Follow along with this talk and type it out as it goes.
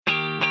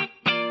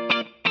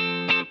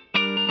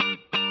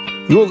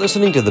You're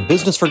listening to the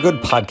Business for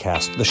Good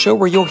podcast, the show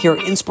where you'll hear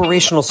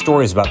inspirational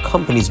stories about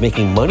companies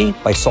making money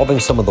by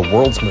solving some of the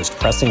world's most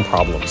pressing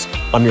problems.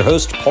 I'm your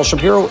host, Paul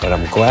Shapiro, and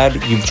I'm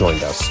glad you've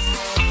joined us.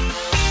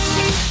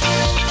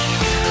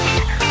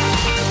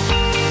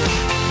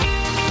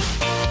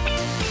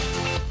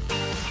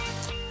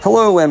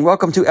 Hello, and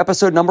welcome to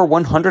episode number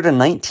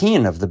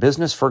 119 of the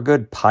Business for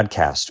Good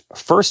podcast.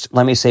 First,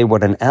 let me say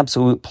what an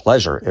absolute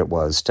pleasure it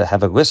was to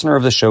have a listener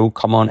of the show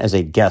come on as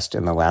a guest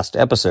in the last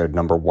episode,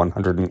 number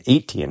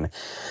 118.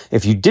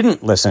 If you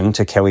didn't listen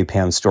to Kelly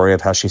Pan's story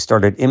of how she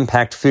started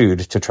Impact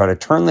Food to try to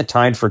turn the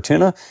tide for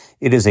tuna,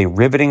 it is a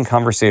riveting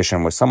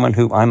conversation with someone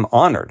who I'm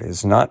honored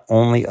is not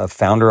only a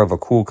founder of a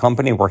cool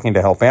company working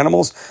to help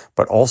animals,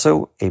 but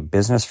also a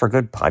Business for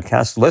Good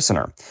podcast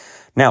listener.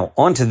 Now,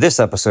 on to this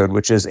episode,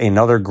 which is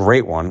another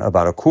great one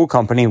about a cool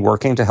company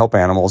working to help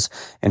animals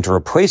and to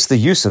replace the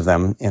use of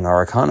them in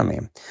our economy.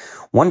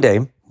 One day,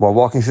 while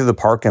walking through the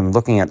park and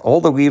looking at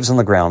all the leaves on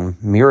the ground,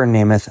 Mira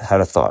Nameth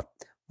had a thought.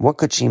 What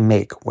could she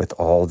make with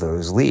all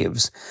those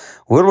leaves?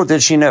 Little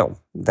did she know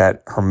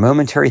that her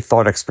momentary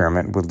thought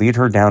experiment would lead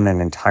her down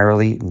an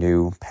entirely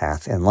new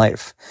path in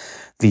life.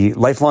 The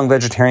lifelong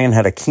vegetarian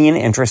had a keen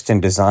interest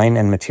in design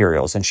and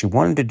materials, and she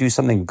wanted to do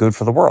something good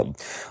for the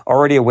world.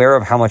 Already aware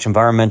of how much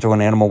environmental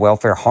and animal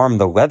welfare harm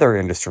the leather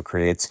industry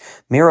creates,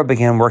 Mira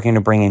began working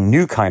to bring a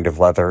new kind of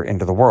leather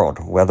into the world,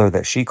 leather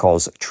that she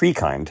calls tree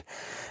kind.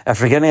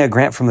 After getting a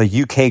grant from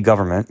the UK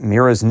government,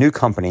 Mira's new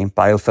company,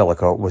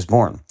 Biophilica, was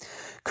born.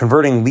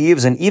 Converting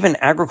leaves and even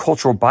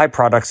agricultural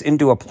byproducts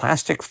into a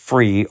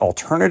plastic-free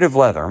alternative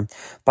leather,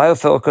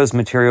 Biophilica's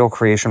material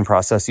creation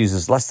process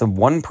uses less than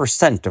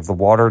 1% of the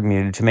water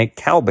needed to make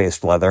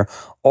cow-based leather,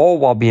 all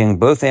while being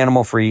both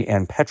animal-free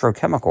and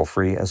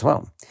petrochemical-free as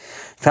well.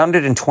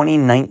 Founded in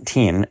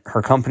 2019,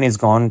 her company has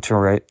gone to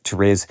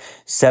raise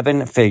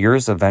 7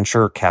 figures of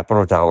venture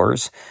capital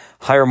dollars,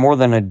 hire more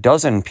than a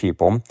dozen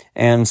people,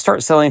 and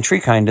start selling tree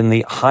kind in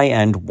the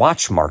high-end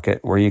watch market,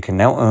 where you can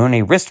now own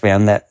a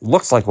wristband that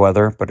looks like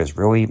leather but is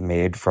really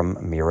made from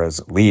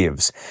Mira's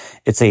leaves.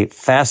 It's a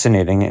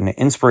fascinating and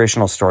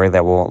inspirational story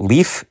that will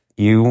leave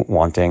you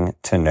wanting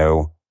to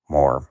know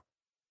more.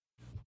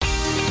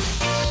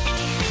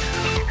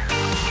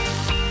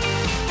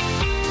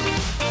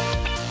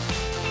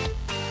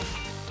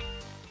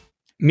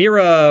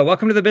 Mira,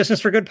 welcome to the Business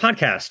for Good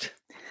podcast.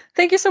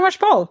 Thank you so much,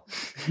 Paul.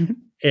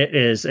 It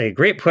is a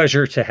great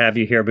pleasure to have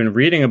you here. I've been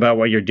reading about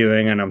what you're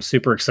doing, and I'm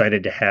super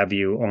excited to have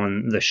you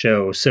on the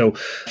show. So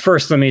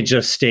first, let me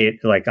just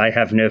state, I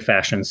have no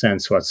fashion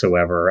sense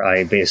whatsoever.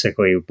 I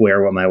basically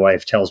wear what my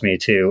wife tells me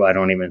to. I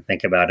don't even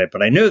think about it.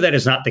 But I know that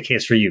is not the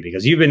case for you,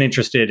 because you've been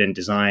interested in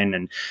design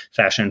and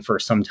fashion for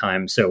some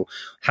time. So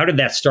how did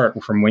that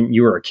start? From when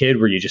you were a kid?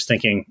 Were you just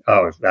thinking,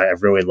 oh, I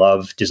really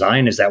love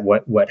design? Is that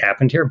what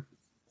happened here?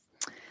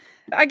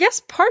 I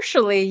guess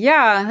partially,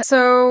 yeah.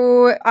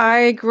 So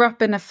I grew up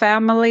in a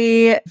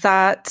family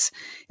that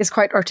is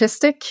quite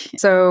artistic.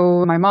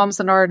 So my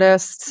mom's an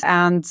artist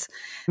and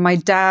my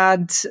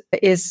dad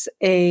is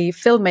a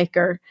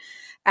filmmaker.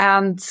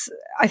 And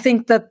I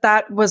think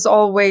that was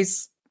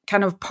always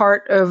kind of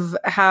part of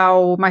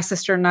how my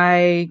sister and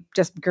I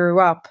just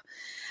grew up.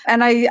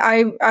 And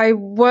I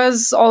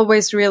was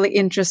always really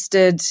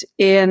interested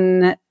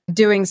in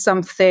doing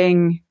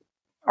something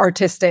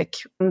artistic,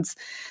 and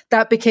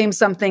that became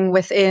something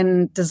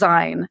within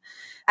design.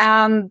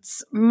 And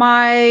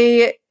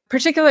my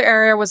particular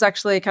area was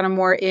actually kind of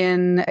more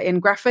in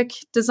graphic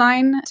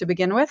design to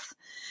begin with.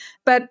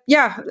 But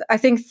yeah, I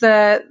think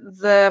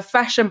the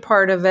fashion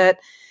part of it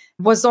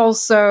was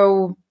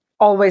also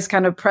always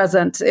kind of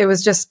present. It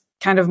was just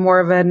kind of more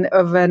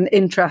of an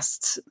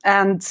interest.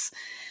 And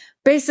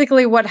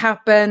basically what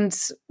happened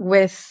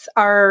with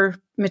our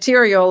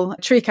material,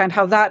 tree kind,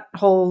 how that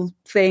whole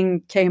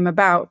thing came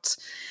about,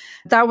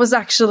 that was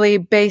actually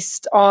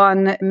based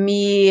on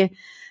me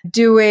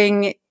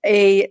doing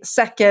a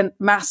second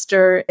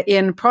master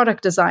in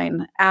product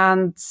design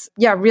and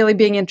really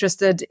being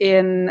interested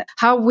in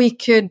how we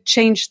could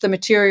change the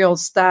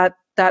materials that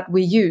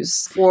we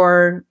use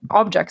for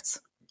objects.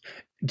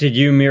 Did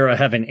you, Mira,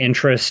 have an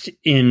interest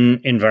in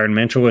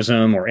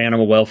environmentalism or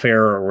animal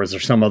welfare, or was there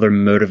some other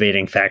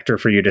motivating factor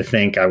for you to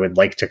think, I would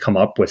like to come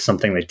up with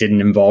something that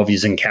didn't involve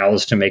using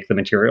cows to make the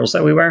materials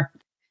that we wear?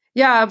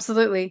 Yeah,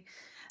 absolutely.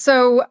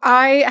 So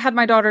I had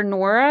my daughter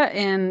Nora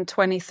in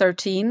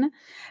 2013,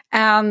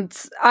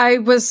 and I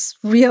was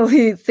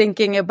really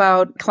thinking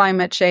about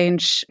climate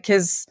change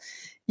because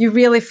you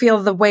really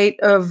feel the weight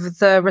of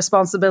the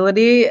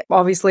responsibility,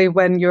 obviously,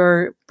 when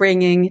you're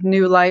bringing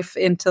new life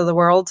into the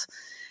world.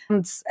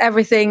 And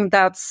everything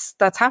that's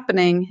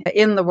happening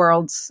in the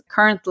world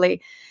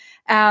currently.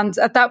 And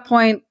at that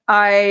point,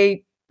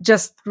 I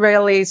just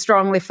really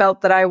strongly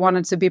felt that I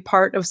wanted to be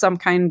part of some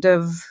kind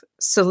of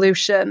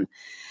solution.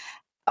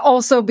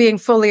 Also being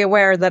fully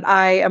aware that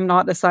I am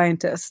not a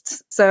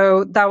scientist.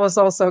 So that was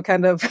also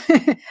kind of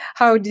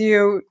how do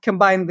you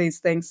combine these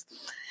things?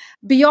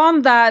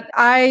 Beyond that,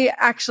 I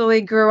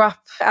actually grew up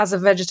as a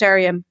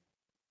vegetarian,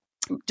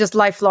 just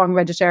lifelong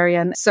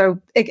vegetarian. So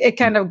it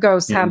kind of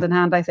goes hand in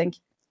hand, I think.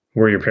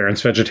 Were your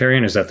parents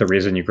vegetarian? Is that the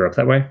reason you grew up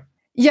that way?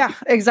 Yeah,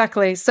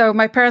 exactly. So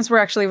my parents were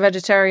actually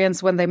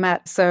vegetarians when they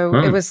met. So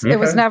it was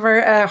never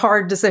a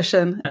hard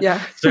decision.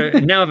 Yeah. So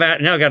now I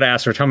got to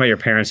ask, we're talking about your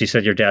parents. You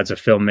said your dad's a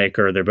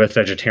filmmaker. They're both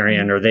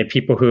vegetarian. Are they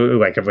people who,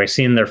 like, have we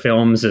seen their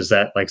films? Is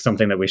that like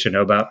something that we should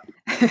know about?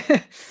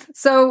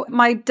 So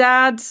my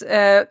dad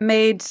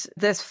made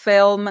this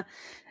film,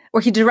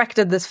 or he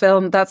directed this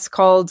film that's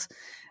called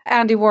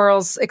Andy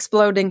Warhol's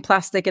Exploding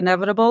Plastic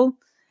Inevitable.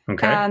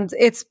 Okay. And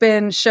it's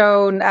been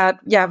shown at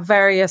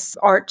various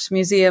art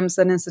museums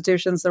and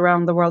institutions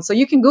around the world. So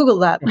you can Google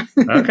that.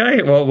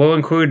 Okay. Well, we'll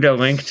include a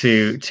link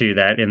to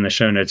that in the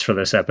show notes for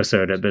this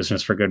episode at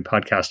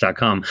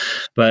businessforgoodpodcast.com.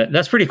 But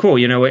that's pretty cool.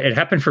 You know, it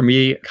happened for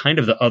me kind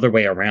of the other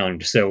way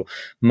around. So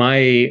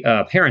my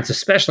parents,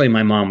 especially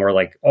my mom, were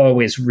like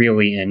always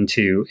really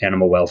into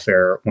animal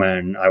welfare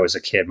when I was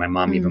a kid. My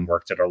mom even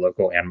worked at our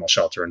local animal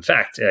shelter. In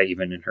fact,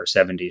 even in her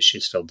 70s,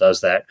 she still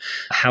does that.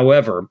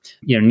 However,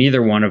 you know,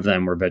 neither one of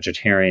them were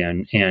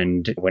vegetarian.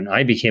 And when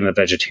I became a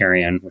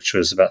vegetarian, which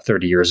was about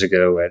 30 years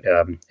ago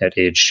at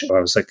age, I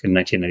was like in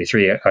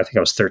 1993, I think I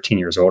was 13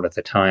 years old at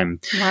the time.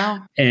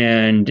 Wow.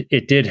 And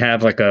it did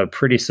have like a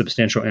pretty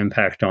substantial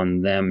impact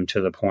on them to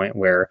the point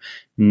where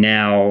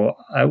now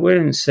I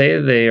wouldn't say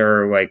they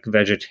are like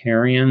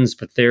vegetarians,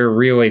 but they're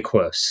really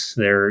close.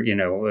 They're, you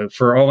know,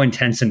 for all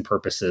intents and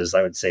purposes,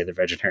 I would say they're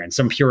vegetarian.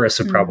 Some purists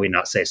would probably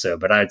not say so,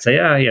 but I'd say,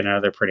 you know,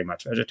 they're pretty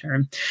much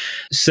vegetarian.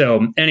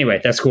 So anyway,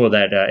 that's cool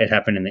that it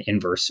happened in the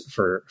inverse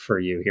for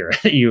you here.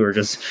 You were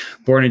just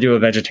born into a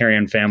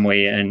vegetarian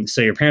family. And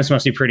so your parents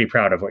must be pretty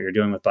proud of what you're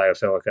doing with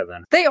Biophilica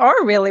then. They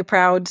are really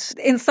proud.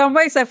 In some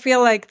ways, I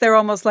feel like they're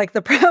almost like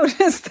the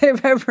proudest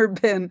they've ever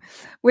been,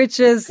 which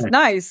is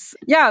nice.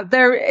 Yeah,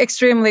 they're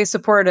extremely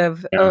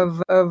supportive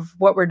of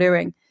what we're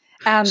doing.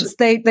 And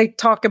they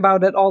talk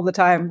about it all the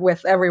time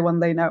with everyone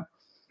they know.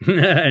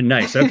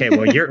 Nice. Okay.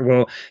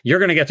 Well, you're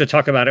going to get to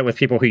talk about it with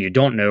people who you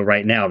don't know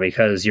right now,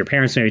 because your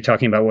parents may be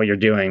talking about what you're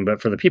doing.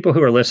 But for the people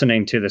who are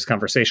listening to this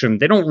conversation,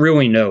 they don't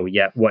really know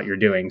yet what you're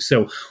doing.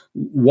 So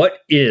what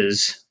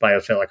is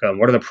Biophilica and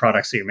what are the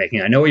products that you're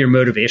making? I know what your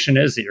motivation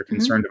is, that you're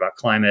concerned about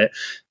climate,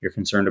 you're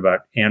concerned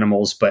about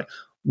animals, but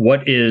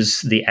what is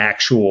the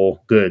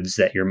actual goods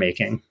that you're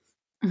making?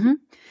 Mm-hmm.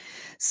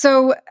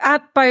 So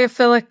at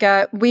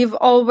Biophilica, we've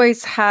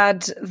always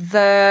had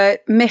the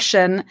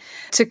mission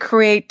to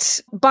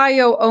create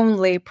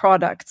bio-only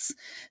products.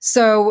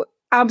 So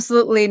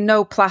absolutely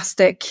no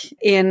plastic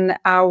in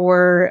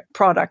our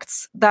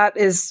products. That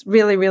is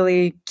really,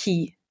 really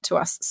key to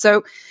us.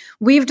 So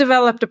we've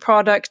developed a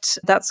product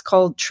that's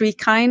called Tree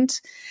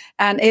Kind,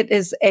 and it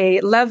is a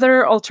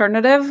leather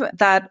alternative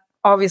that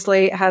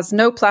obviously has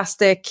no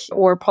plastic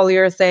or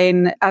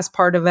polyurethane as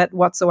part of it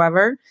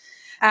whatsoever.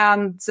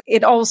 And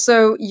it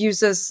also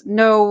uses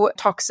no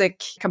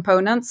toxic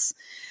components.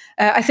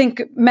 I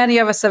think many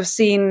of us have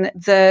seen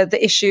the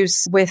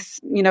issues with,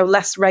 you know,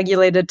 less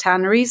regulated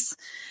tanneries.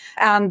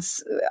 And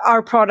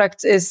our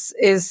product is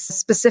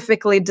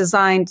specifically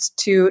designed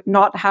to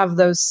not have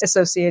those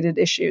associated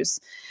issues.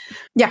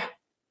 Yeah.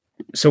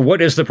 So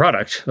what is the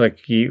product?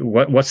 Like,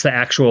 what's the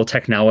actual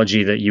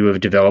technology that you have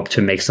developed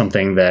to make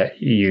something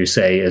that you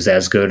say is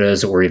as good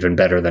as or even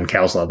better than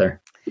cow's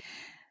leather?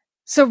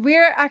 So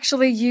we're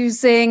actually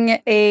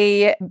using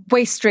a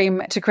waste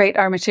stream to create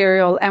our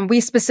material, and we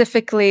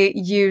specifically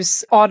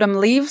use autumn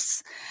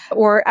leaves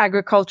or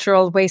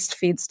agricultural waste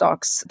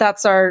feedstocks.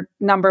 That's our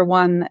number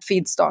one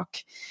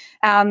feedstock.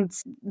 And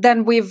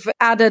then we've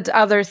added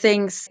other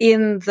things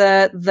in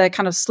the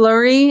kind of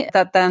slurry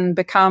that then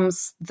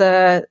becomes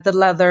the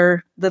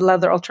leather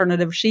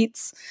alternative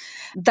sheets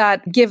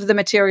that give the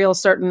material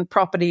certain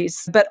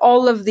properties. But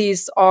all of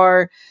these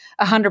are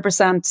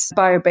 100%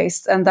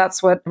 bio-based, and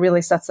that's what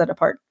really sets it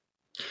apart.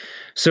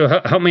 So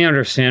help me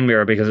understand,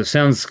 Mira, because it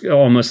sounds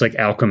almost like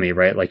alchemy,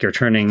 right? Like you're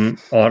turning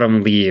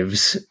autumn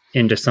leaves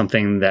into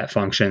something that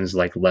functions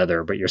like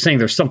leather, but you're saying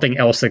there's something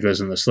else that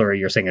goes in the slurry.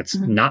 You're saying it's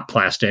not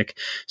plastic.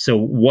 So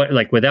what,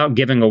 like, without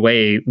giving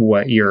away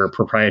what your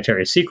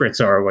proprietary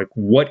secrets are, like,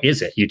 what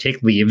is it? You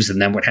take leaves,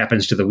 and then what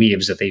happens to the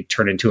leaves if they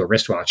turn into a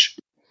wristwatch?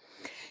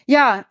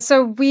 Yeah,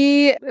 so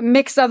we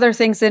mix other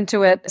things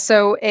into it.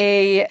 So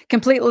a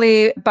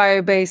completely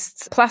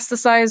bio-based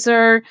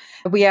plasticizer,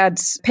 we add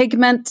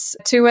pigment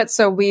to it.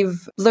 So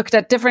we've looked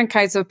at different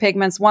kinds of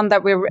pigments. One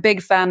that we're a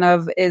big fan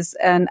of is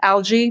an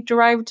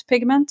algae-derived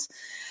pigment.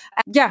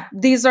 Yeah,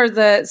 these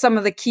are some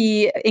of the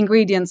key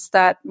ingredients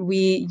that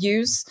we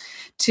use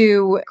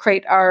to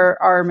create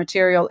our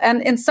material.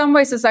 And in some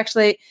ways, it's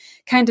actually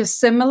kind of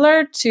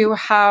similar to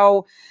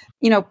how,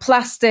 you know,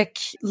 plastic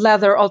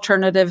leather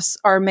alternatives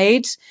are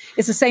made.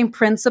 It's the same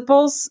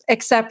principles,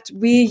 except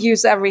we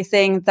use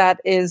everything that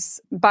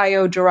is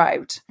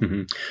bio-derived.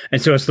 Mm-hmm.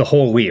 And so it's the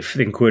whole leaf,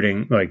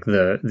 including like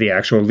the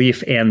actual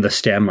leaf and the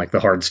stem, like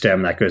the hard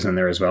stem that goes in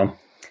there as well.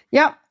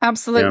 Yeah,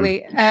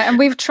 absolutely. Yeah. And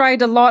we've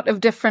tried a lot of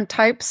different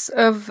types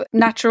of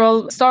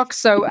natural stocks.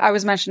 So I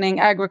was mentioning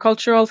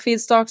agricultural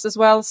feedstocks as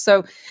well.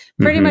 So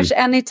pretty much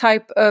any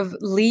type of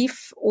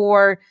leaf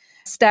or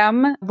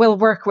stem will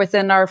work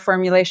within our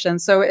formulation.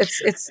 So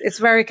it's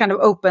very kind of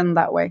open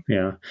that way.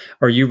 Yeah.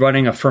 Are you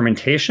running a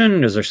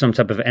fermentation? Is there some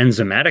type of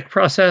enzymatic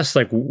process?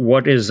 Like,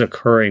 what is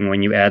occurring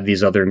when you add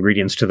these other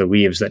ingredients to the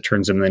leaves that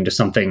turns them into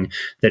something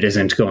that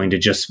isn't going to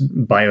just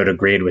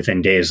biodegrade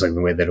within days like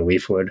the way that a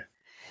leaf would?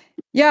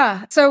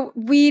 Yeah, so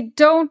we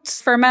don't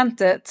ferment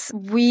it.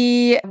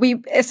 We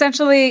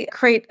essentially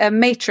create a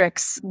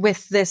matrix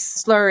with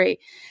this slurry.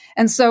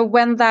 And so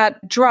when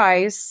that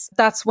dries,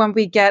 that's when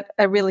we get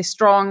a really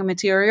strong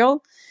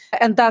material.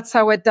 And that's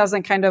how it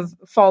doesn't kind of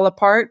fall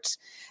apart.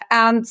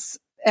 And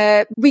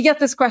we get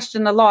this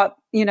question a lot,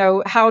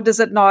 how does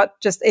it not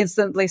just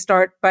instantly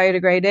start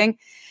biodegrading?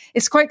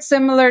 It's quite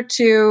similar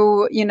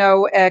to,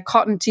 a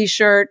cotton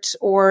t-shirt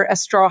or a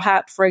straw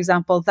hat, for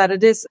example, that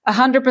it is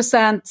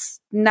 100%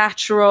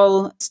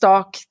 natural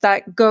stock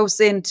that goes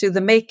into the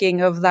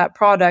making of that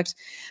product.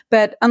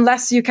 But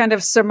unless you kind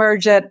of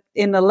submerge it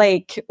in a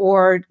lake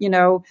or,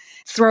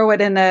 throw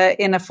it in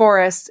a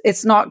forest,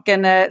 it's not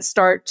going to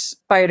start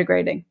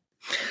biodegrading.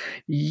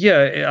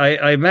 Yeah,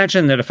 I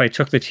imagine that if I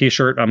took the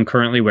t-shirt I'm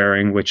currently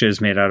wearing, which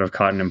is made out of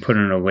cotton, and put it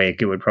in a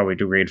lake, it would probably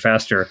degrade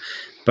faster.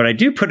 But I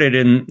do put it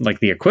in like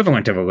the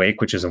equivalent of a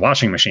lake, which is a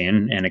washing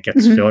machine, and it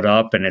gets filled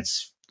up and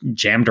it's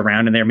jammed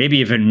around in there, maybe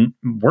even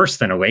worse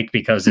than a lake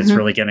because it's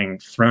really getting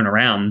thrown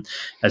around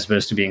as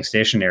opposed to being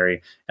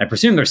stationary. I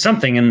presume there's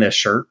something in this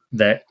shirt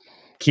that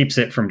keeps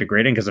it from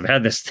degrading, because I've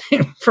had this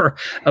thing for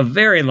a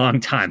very long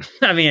time.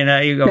 I mean,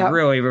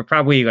 really,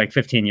 probably like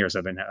 15 years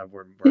I've been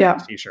wearing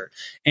this t-shirt,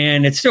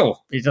 and it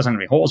doesn't have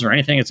any holes or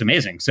anything. It's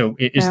amazing. So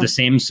it is the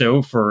same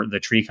sew for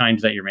the tree kind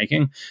that you're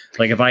making.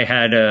 Like if I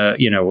had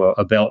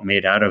a belt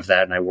made out of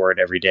that and I wore it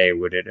every day,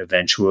 would it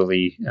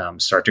eventually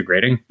start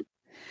degrading?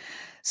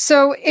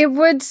 So it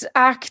would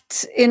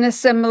act in a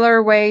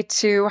similar way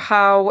to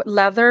how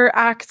leather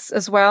acts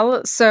as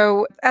well.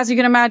 So as you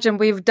can imagine,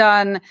 we've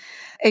done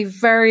a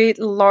very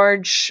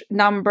large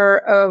number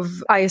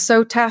of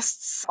ISO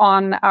tests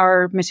on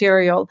our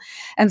material.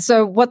 And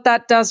so what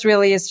that does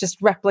really is just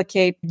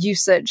replicate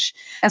usage.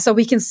 And so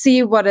we can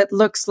see what it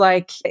looks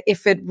like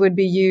if it would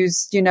be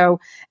used,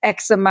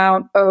 X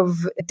amount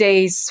of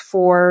days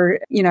for,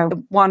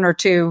 1 or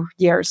 2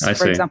 years,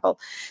 for example.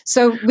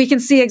 So we can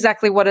see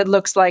exactly what it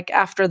looks like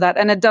after that.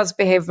 And it does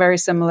behave very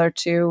similar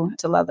to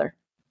leather.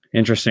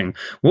 Interesting.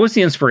 What was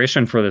the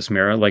inspiration for this,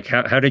 Mira? Like,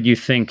 how did you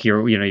think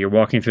you're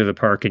walking through the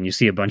park and you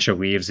see a bunch of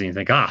leaves and you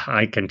think,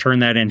 I can turn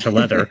that into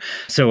leather.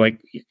 So I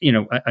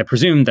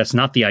presume that's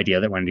not the idea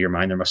that went into your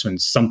mind. There must have been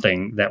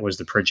something that was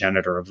the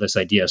progenitor of this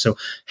idea. So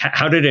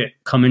how did it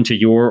come into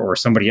your or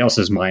somebody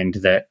else's mind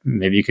that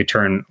maybe you could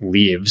turn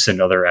leaves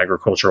and other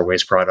agricultural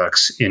waste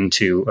products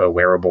into a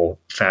wearable,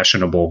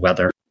 fashionable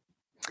leather?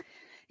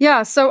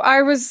 Yeah. So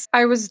I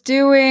was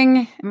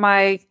doing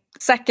my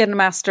second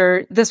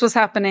master. This was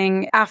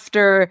happening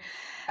after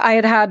I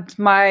had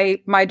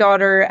my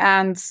daughter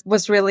and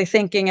was really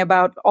thinking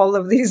about all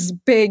of these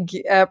big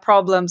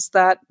problems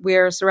that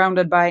we're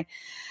surrounded by.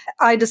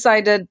 I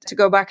decided to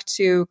go back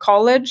to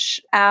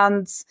college,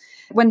 and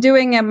when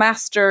doing a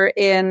master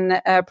in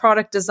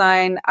product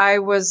design, I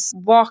was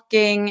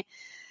walking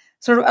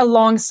sort of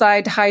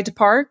alongside Hyde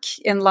Park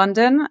in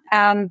London.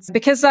 And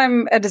because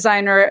I'm a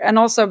designer and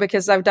also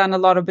because I've done a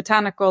lot of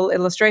botanical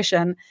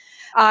illustration,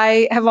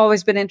 I have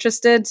always been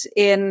interested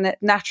in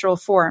natural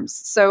forms.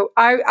 So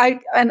I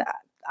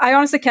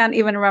honestly can't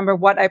even remember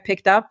what I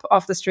picked up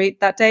off the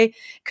street that day.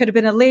 Could have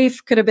been a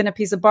leaf, could have been a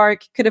piece of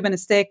bark, could have been a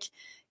stick.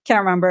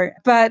 Can't remember.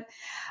 But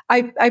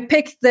I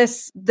picked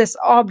this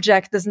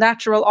object, this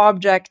natural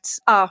object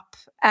up,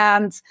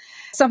 and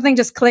something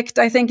just clicked,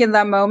 I think, in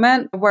that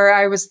moment where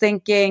I was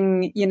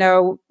thinking,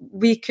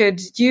 we could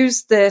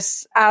use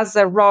this as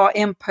a raw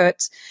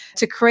input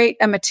to create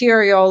a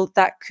material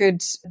that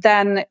could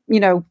then,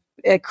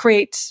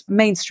 create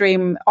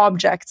mainstream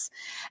objects.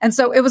 And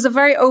so it was a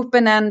very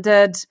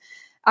open-ended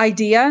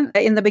idea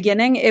in the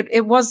beginning.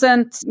 It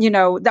wasn't,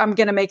 I'm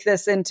going to make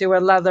this into a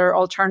leather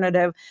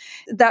alternative.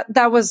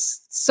 That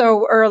was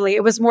so early.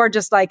 It was more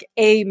just like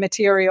a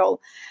material.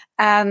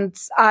 And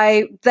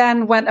I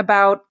then went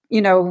about,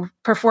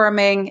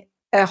 performing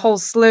a whole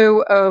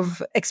slew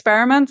of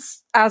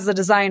experiments as a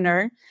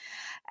designer.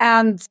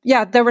 And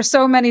there were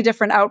so many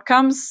different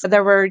outcomes.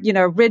 There were,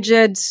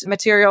 rigid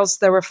materials.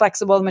 There were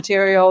flexible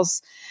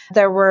materials.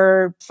 There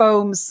were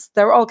foams.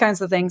 There were all kinds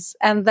of things.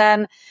 And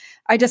then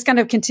I just kind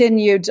of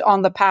continued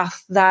on the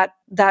path that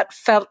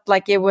felt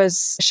like it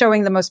was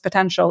showing the most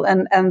potential.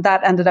 And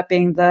that ended up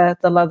being the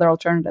leather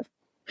alternative.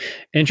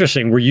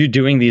 Interesting. Were you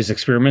doing these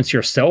experiments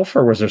yourself,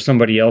 or was there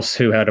somebody else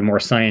who had a more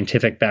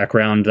scientific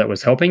background that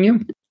was helping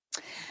you?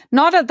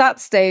 Not at that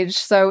stage.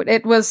 So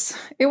it was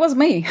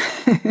me.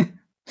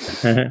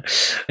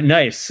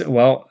 Nice.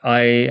 Well,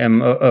 I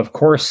am, of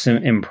course,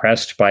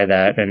 impressed by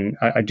that. And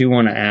I do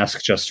want to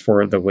ask, just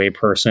for the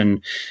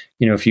layperson,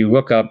 if you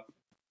look up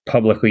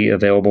publicly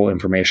available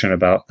information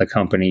about the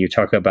company. You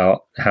talk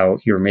about how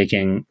you're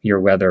making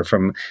your leather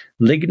from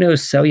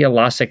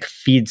lignocellulosic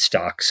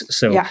feedstocks.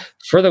 So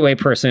for the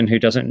layperson who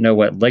doesn't know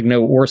what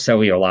ligno or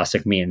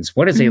cellulosic means,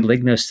 what is a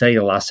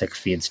lignocellulosic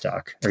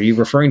feedstock? Are you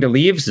referring to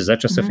leaves? Is that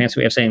just a fancy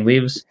way of saying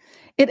leaves?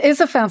 It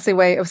is a fancy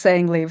way of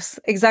saying leaves.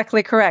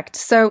 Exactly correct.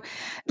 So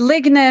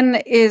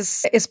lignin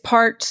is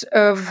part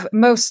of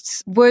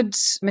most wood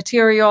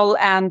material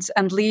and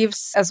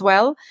leaves as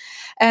well.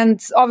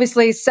 And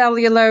obviously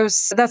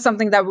cellulose, that's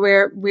something that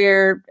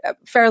we're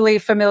fairly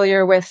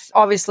familiar with.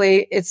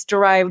 Obviously it's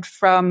derived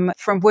from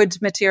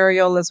wood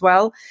material as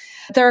well.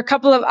 There are a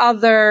couple of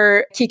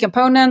other key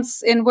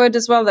components in wood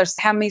as well. There's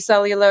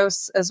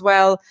hemicellulose as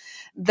well.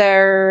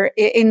 There,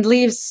 in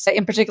leaves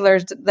in particular,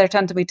 there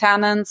tend to be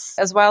tannins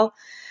as well.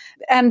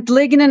 And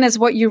lignin is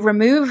what you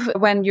remove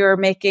when you're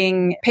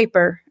making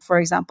paper, for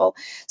example.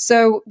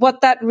 So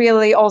what that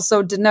really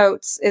also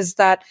denotes is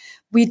that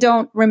we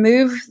don't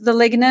remove the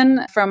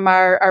lignin from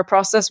our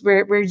process.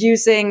 We're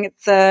using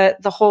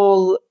the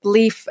whole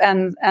leaf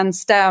and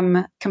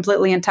stem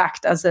completely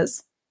intact as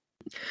is.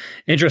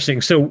 Interesting.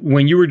 So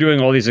when you were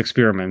doing all these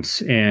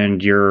experiments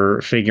and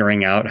you're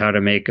figuring out how to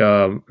make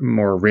a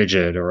more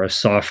rigid or a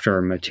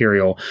softer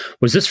material,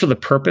 was this for the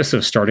purpose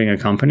of starting a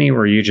company? Or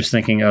were you just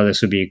thinking, oh,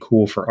 this would be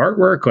cool for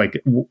artwork?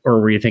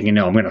 Or were you thinking,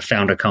 no, I'm going to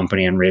found a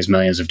company and raise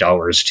millions of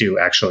dollars to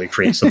actually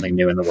create something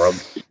new in the world?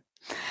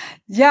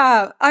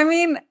 Yeah, I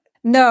mean,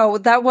 no,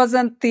 that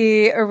wasn't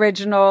the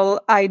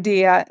original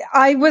idea.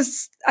 I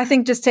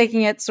think, just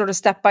taking it sort of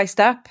step by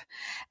step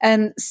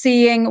and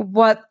seeing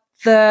what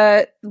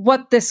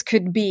this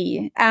could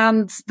be.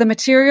 And the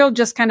material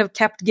just kind of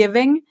kept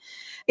giving.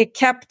 It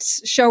kept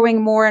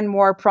showing more and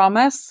more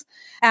promise.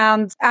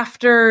 And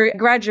after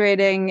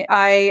graduating,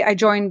 I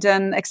joined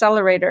an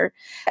accelerator,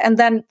 and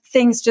then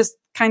things just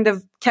kind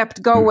of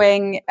kept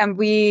going, and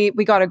we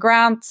got a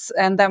grant,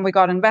 and then we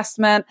got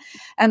investment.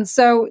 And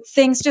so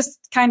things just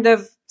kind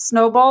of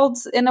snowballed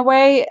in a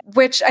way,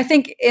 which I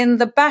think in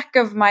the back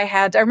of my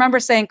head, I remember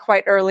saying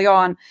quite early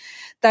on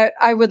that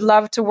I would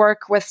love to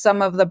work with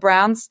some of the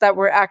brands that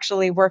we're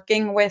actually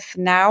working with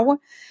now.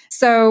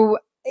 So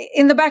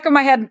in the back of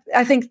my head,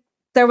 I think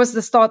there was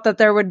this thought that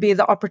there would be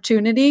the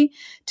opportunity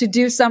to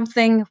do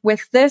something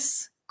with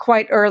this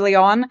quite early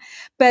on.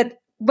 But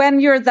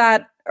when you're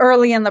that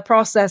early in the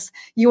process,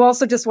 you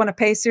also just want to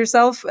pace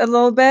yourself a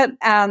little bit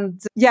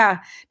and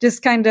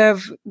just kind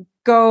of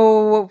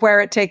go where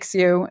it takes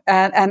you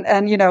and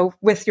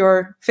with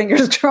your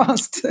fingers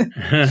crossed.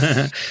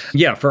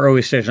 Yeah, for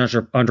early stage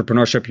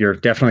entrepreneurship, you're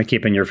definitely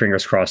keeping your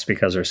fingers crossed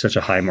because there's such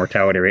a high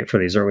mortality rate for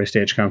these early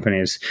stage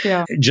companies.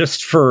 Yeah.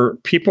 Just for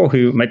people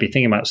who might be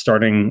thinking about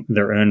starting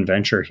their own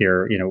venture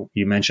here,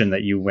 you mentioned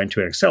that you went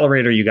to an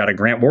accelerator, you got a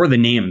grant. What were the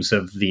names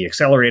of the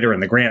accelerator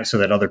and the grant so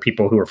that other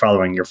people who are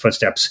following your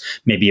footsteps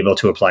may be able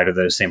to apply to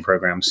those same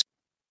programs?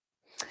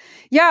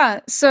 Yeah,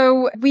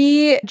 so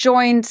we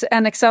joined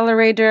an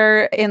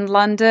accelerator in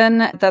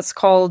London that's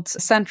called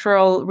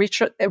Central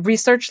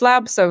Research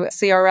Lab, so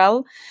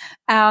CRL.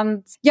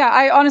 And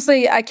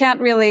I can't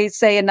really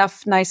say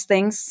enough nice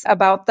things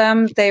about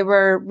them. They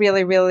were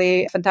really,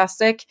 really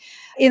fantastic.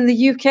 In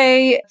the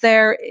UK,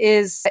 there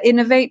is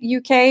Innovate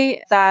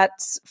UK that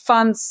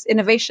funds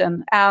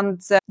innovation.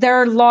 And there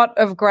are a lot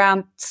of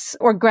grants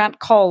or grant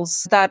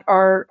calls that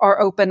are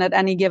open at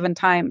any given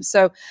time.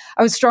 So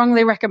I would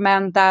strongly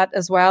recommend that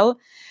as well.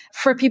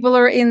 For people who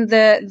are in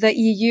the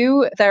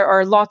EU, there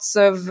are lots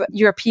of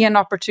European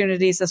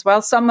opportunities as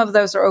well. Some of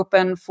those are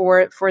open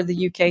for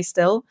the UK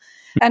still.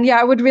 And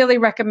I would really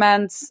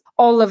recommend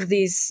all of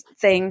these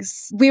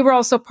things. We were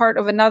also part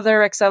of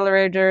another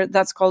accelerator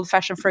that's called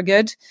Fashion for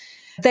Good.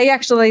 They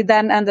actually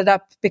then ended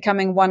up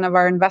becoming one of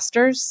our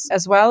investors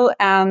as well.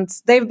 And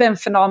they've been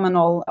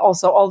phenomenal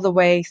also all the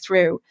way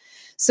through.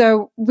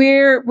 So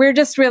we're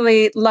just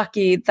really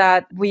lucky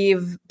that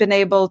we've been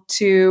able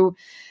to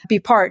be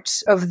part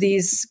of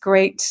these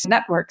great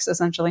networks,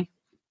 essentially.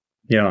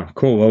 Yeah,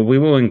 cool. Well, we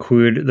will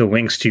include the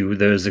links to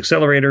those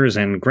accelerators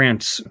and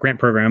grant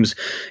programs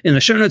in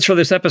the show notes for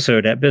this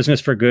episode at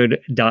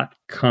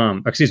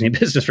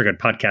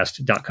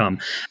businessforgood.com.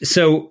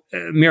 So,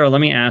 Mira,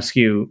 let me ask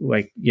you,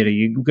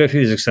 you go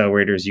through these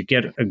accelerators, you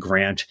get a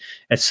grant.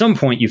 At some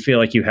point, you feel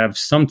like you have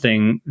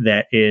something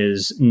that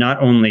is not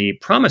only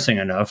promising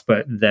enough,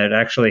 but that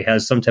actually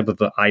has some type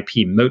of an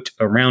IP moat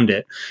around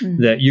it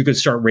that you could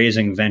start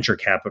raising venture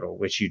capital,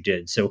 which you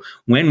did. So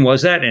when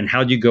was that, and how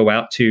did you go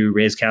out to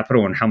raise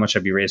capital? And how much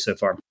have you raised so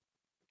far?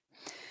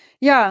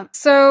 Yeah,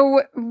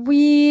 so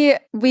we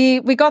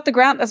got the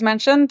grant as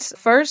mentioned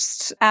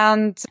first,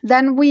 and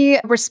then we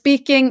were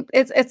speaking.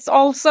 It's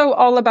also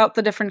all about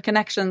the different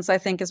connections, I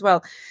think, as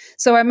well.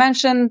 So I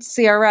mentioned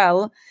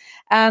CRL,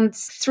 and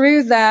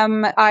through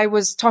them, I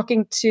was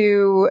talking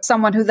to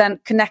someone who then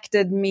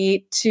connected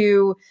me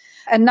to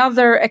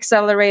another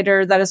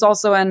accelerator that is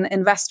also an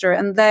investor,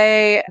 and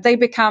they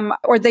became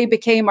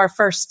our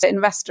first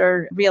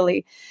investor,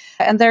 really,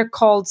 and they're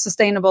called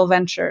Sustainable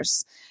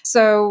Ventures.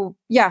 So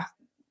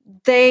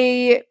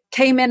they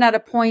came in at a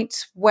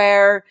point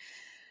where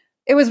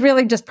it was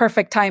really just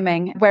perfect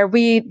timing where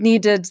we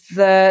needed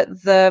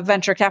the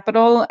venture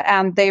capital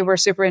and they were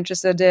super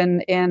interested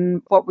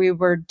in what we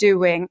were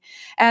doing.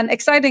 And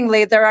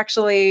excitingly,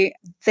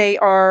 they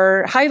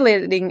are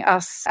highlighting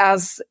us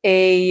as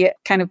a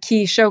kind of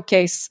key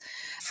showcase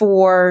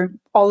for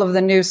all of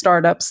the new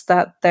startups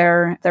that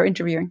they're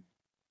interviewing.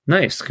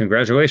 Nice.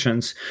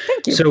 Congratulations.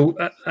 Thank you. So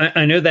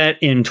I know that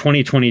in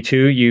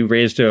 2022, you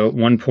raised a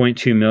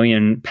 1.2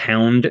 million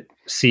pound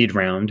seed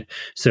round.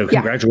 So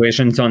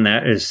congratulations on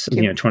that.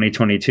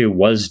 2022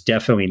 was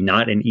definitely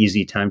not an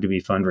easy time to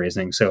be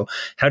fundraising. So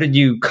how did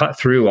you cut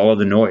through all of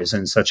the noise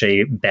in such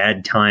a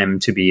bad time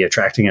to be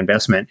attracting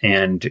investment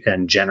and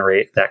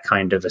generate that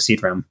kind of a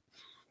seed round?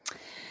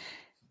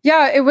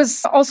 Yeah, it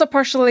was also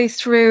partially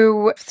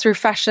through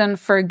Fashion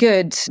for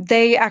Good.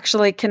 They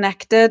actually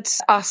connected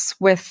us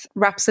with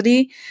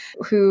Rhapsody,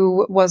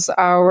 who was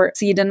our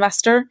seed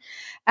investor.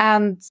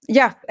 And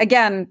yeah,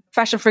 again,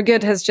 Fashion for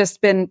Good has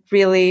just been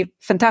really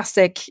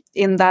fantastic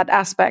in that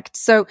aspect.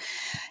 So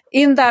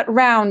in that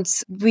round,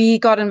 we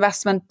got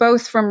investment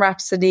both from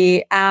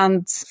Rhapsody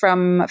and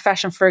from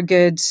Fashion for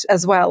Good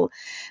as well.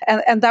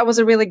 And that was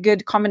a really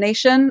good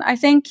combination, I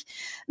think.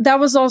 That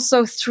was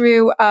also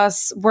through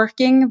us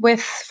working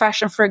with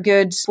Fashion for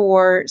Good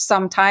for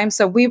some time.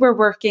 So we were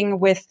working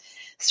with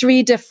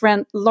 3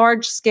 different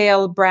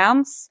large-scale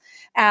brands.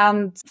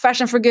 And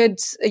Fashion for Good,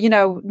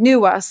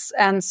 knew us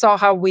and saw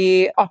how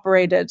we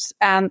operated.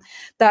 And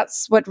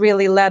that's what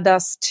really led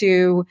us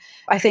to,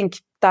 I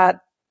think,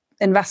 that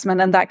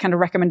investment and that kind of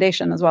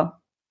recommendation as well.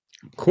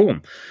 Cool.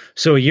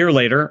 So a year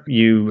later,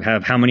 you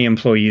have how many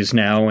employees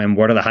now, and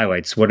what are the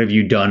highlights? What have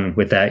you done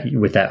with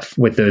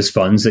those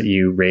funds that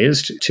you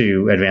raised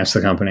to advance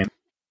the company?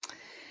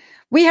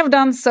 We have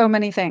done so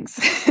many things.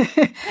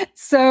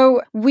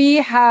 So we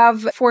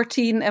have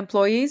 14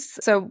 employees.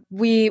 So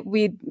we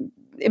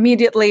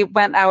immediately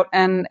went out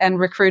and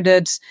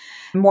recruited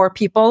more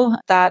people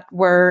that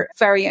were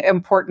very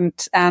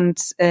important and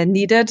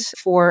needed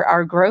for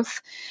our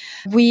growth.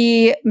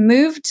 We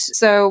moved,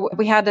 so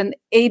we had an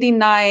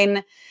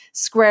 89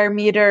 square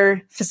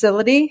meter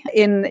facility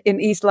in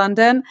East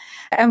London,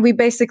 and we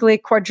basically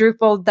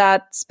quadrupled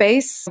that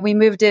space. We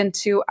moved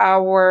into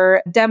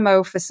our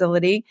demo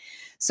facility.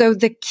 So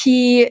the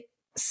key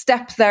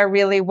step there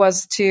really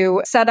was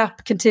to set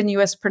up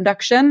continuous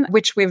production,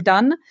 which we've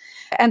done,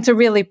 and to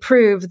really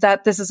prove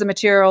that this is a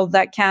material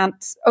that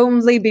can't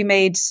only be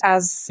made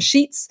as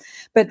sheets,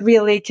 but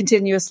really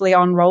continuously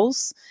on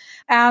rolls.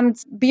 And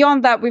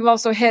beyond that, we've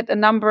also hit a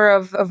number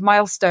of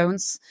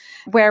milestones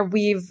where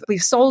we've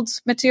sold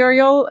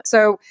material.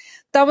 So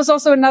that was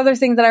also another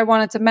thing that I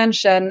wanted to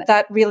mention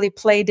that really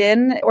played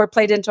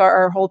into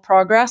our whole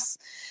progress.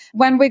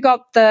 When we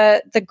got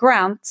the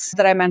grant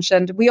that I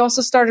mentioned, we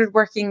also started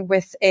working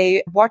with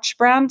a watch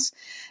brand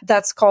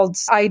that's called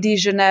ID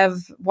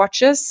Genève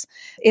Watches.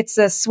 It's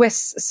a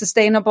Swiss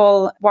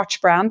sustainable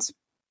watch brand,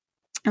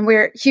 and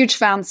we're huge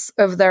fans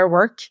of their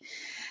work.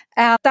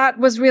 And that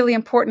was really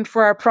important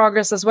for our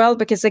progress as well,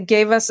 because it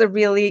gave us a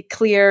really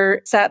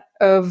clear set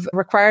of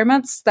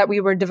requirements that we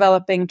were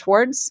developing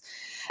towards.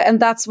 And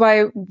that's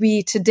why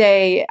we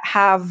today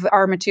have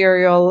our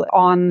material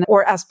on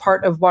or as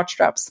part of watch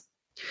straps.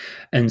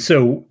 And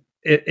so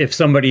if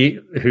somebody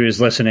who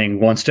is listening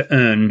wants to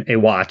own a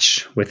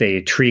watch with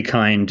a tree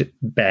kind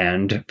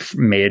band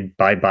made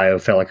by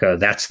Biophilica,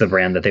 that's the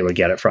brand that they would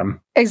get it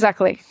from.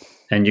 Exactly.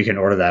 And you can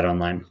order that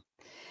online.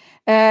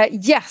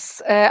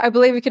 Yes, I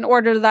believe you can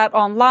order that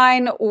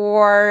online,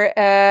 or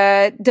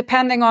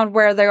depending on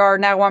where they are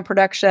now on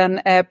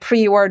production,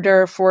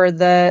 pre-order for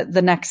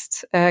the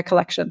next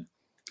collection.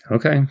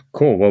 Okay,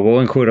 cool. Well,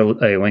 we'll include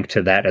a link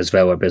to that as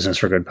well at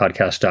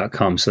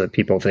businessforgoodpodcast.com so that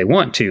people, if they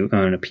want to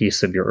own a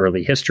piece of your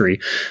early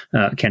history,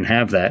 can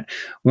have that.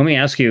 Let me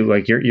ask you,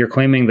 like, you're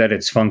claiming that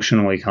it's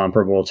functionally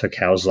comparable to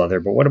cow's leather,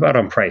 but what about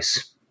on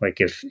price? Like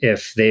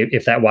if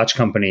that watch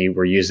company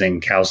were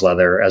using cow's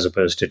leather as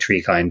opposed to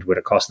tree kind, would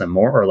it cost them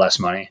more or less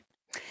money?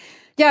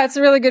 Yeah, it's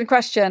a really good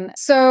question.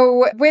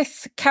 So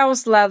with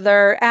cow's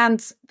leather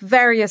and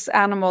various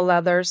animal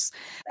leathers,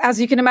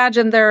 as you can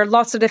imagine, there are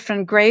lots of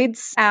different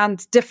grades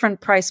and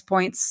different price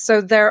points.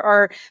 So there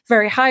are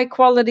very high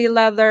quality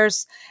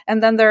leathers,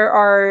 and then there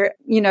are,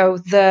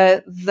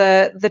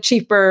 the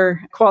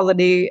cheaper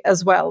quality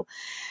as well.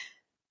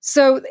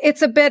 So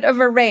it's a bit of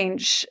a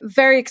range.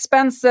 Very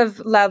expensive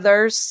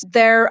leathers,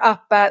 they're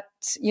up at,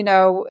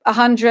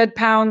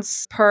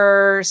 £100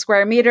 per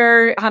square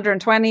meter,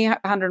 120,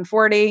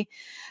 140.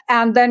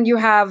 And then you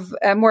have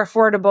a more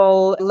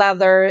affordable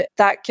leather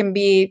that can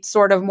be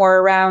sort of more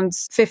around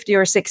 50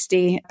 or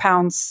 60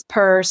 pounds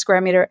per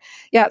square meter.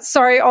 Yeah,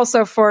 sorry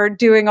also for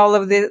doing all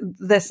of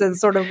this in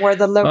sort of more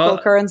the local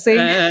currency.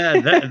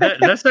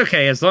 That's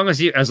okay, as long as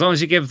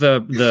you give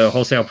the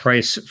wholesale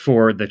price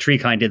for the tree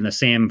kind in the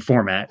same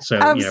format. So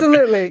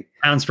absolutely.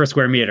 pounds per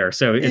square meter.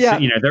 So it's, Yeah.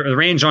 the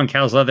range on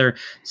cow's leather,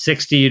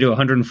 60 to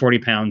 140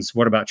 pounds.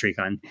 What about tree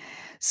kind?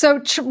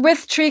 So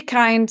with tree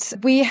kind,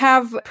 we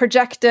have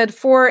projected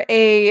for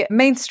a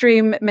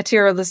mainstream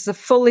material, this is a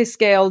fully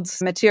scaled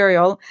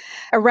material,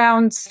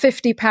 around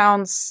 50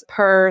 pounds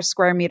per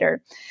square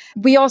meter.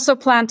 We also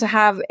plan to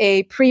have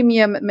a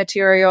premium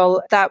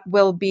material that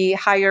will be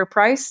higher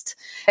priced.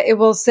 It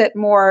will sit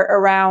more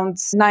around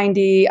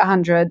 90,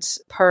 100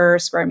 per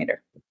square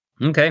meter.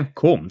 Okay,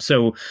 cool.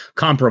 So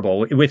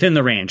comparable within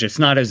the range. It's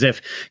not as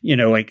if,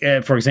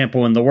 for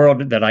example, in the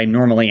world that I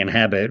normally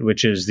inhabit,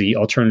 which is the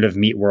alternative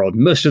meat world,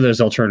 most of those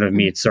alternative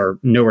meats are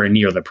nowhere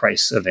near the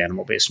price of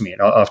animal-based meat.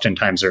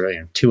 Oftentimes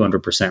they're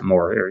 200%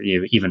 more or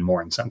even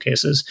more in some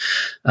cases.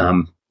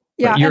 But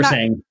you're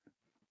saying...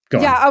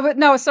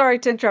 No, sorry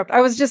to interrupt.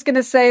 I was just going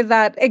to say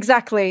that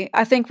exactly.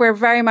 I think we're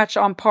very much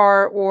on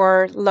par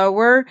or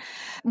lower.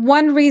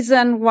 One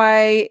reason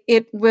why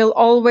it will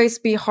always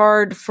be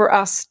hard for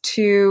us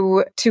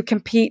to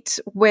compete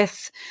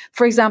with,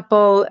 for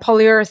example,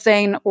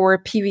 polyurethane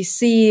or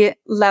PVC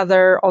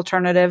leather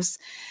alternatives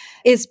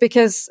is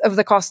because of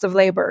the cost of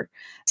labor.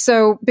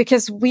 So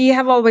because we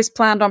have always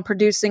planned on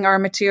producing our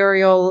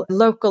material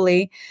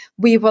locally,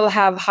 we will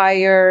have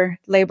higher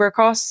labor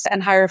costs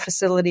and higher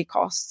facility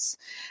costs.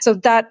 So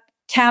that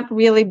can't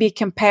really be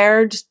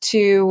compared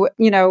to,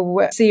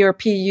 C or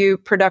PU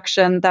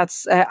production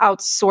that's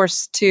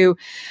outsourced to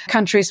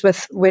countries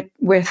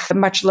with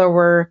much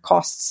lower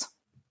costs.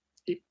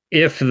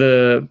 If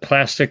the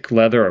plastic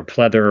leather or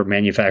pleather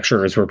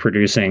manufacturers were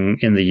producing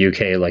in the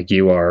UK like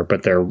you are,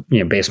 but their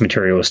base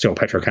material is still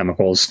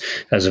petrochemicals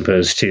as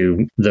opposed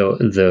to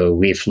the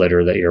leaf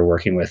litter that you're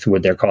working with,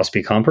 would their costs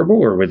be comparable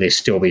or would they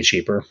still be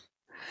cheaper?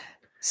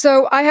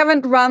 So I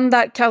haven't run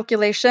that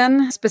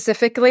calculation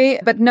specifically,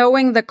 but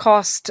knowing the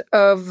cost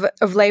of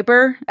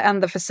labor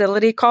and the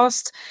facility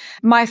cost,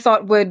 my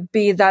thought would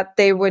be that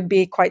they would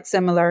be quite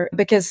similar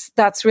because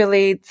that's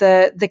really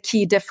the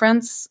key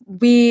difference.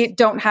 We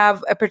don't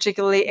have a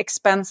particularly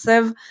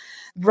expensive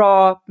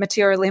raw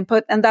material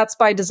input, and that's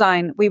by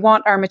design. We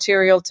want our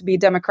material to be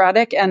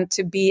democratic and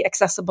to be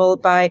accessible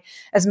by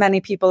as many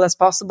people as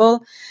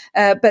possible,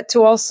 but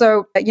to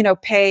also,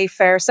 pay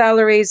fair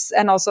salaries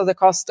and also the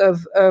cost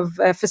of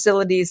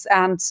facilities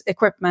and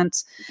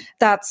equipment.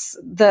 That's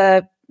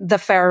the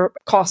fair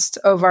cost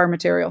of our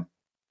material.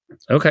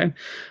 Okay.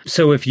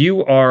 So if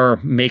you are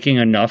making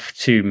enough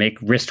to make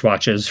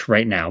wristwatches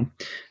right now,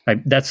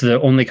 that's the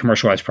only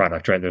commercialized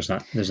product, right? There's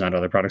not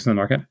other products in the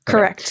market?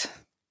 Correct.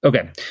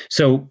 Okay.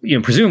 So,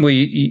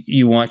 presumably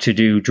you want to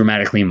do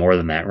dramatically more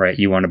than that, right?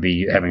 You want to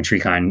be having tree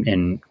kind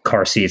in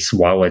car seats,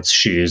 wallets,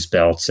 shoes,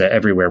 belts,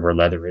 everywhere where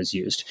leather is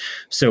used.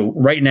 So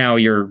right now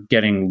you're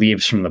getting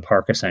leaves from the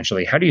park,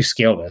 essentially. How do you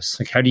scale this?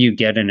 Like, how do you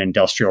get an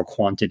industrial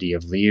quantity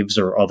of leaves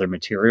or other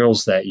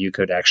materials that you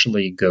could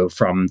actually go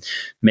from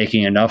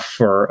making enough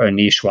for a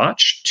niche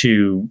watch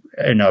to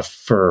enough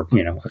for,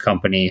 a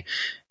company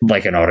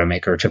like an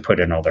automaker to put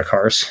in all their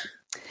cars?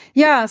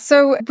 Yeah,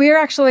 so we're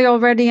actually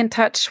already in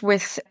touch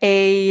with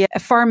a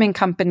farming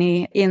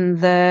company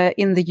in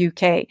the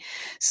UK.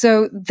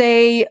 So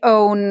they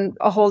own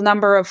a whole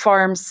number of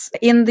farms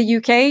in the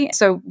UK.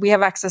 So we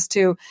have access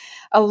to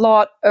a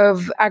lot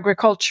of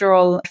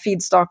agricultural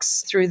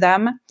feedstocks through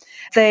them.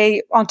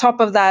 They, on top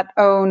of that,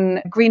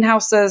 own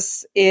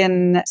greenhouses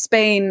in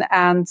Spain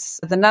and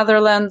the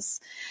Netherlands.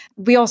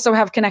 We also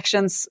have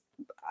connections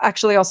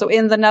actually also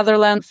in the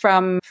Netherlands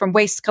from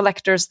waste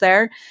collectors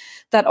there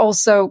that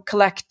also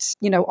collect,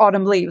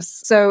 autumn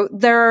leaves. So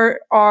there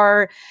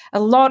are a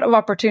lot of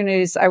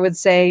opportunities, I would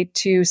say,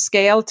 to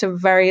scale to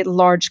very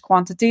large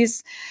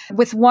quantities.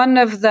 With one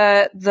of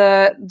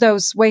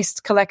those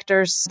waste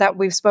collectors that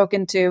we've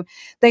spoken to,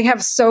 they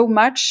have so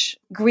much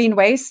green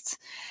waste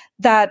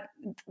that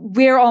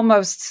we're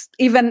almost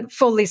even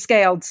fully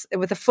scaled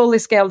with a fully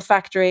scaled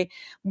factory.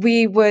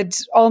 We would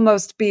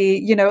almost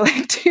be,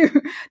 like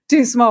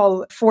too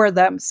small for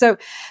them. So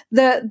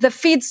the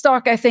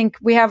feedstock, I think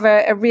we have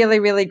a really,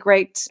 really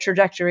great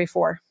trajectory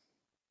for.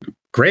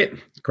 Great.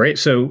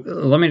 So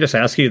let me just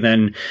ask you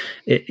then,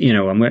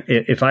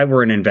 if I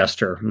were an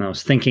investor and I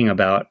was thinking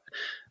about,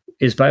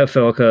 is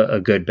Biophilica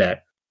a good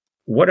bet?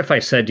 What if I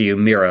said to you,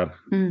 Mira,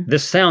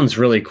 this sounds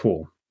really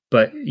cool,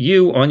 but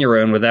you on your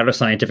own without a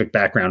scientific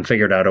background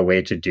figured out a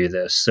way to do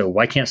this. So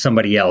why can't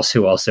somebody else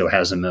who also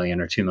has 1 million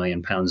or 2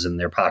 million pounds in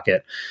their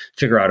pocket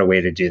figure out a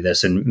way to do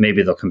this? And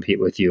maybe they'll compete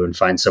with you and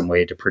find some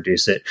way to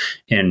produce it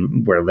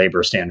in where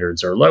labor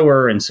standards are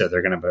lower. And so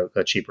they're going to have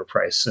a cheaper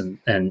price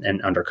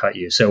and undercut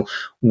you. So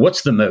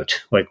what's the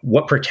moat? Like,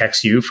 what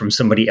protects you from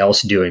somebody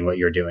else doing what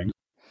you're doing?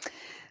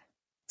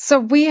 So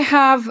we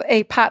have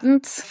a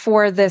patent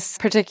for this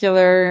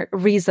particular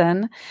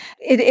reason.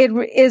 It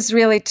is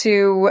really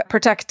to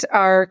protect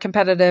our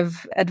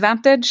competitive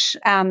advantage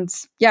and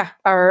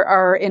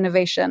our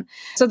innovation.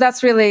 So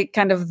that's really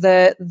kind of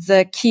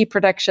the key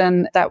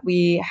protection that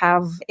we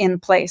have in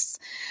place.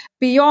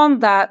 Beyond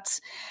that,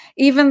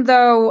 even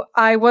though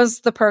I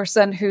was the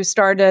person who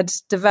started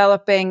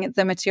developing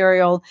the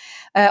material,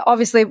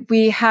 obviously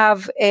we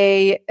have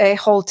a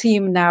whole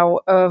team now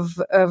of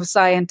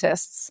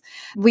scientists.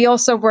 We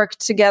also work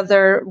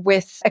together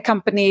with a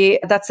company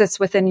that sits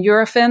within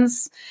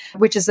Eurofins,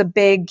 which is a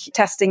big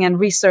testing and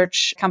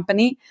research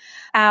company.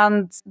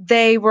 And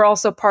they were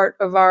also part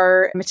of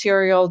our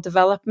material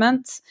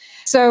development.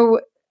 So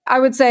I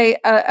would say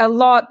a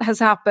lot has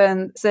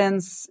happened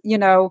since,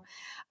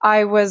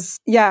 I was,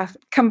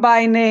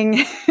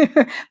 combining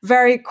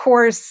very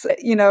coarse,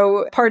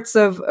 parts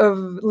of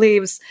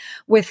leaves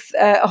with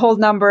a whole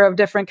number of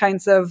different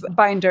kinds of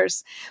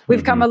binders.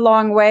 We've come a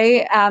long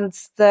way, and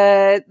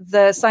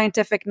the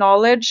scientific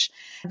knowledge,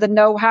 the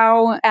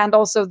know-how, and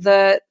also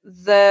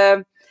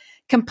the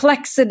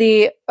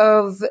complexity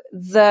of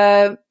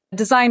the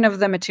design of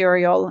the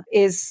material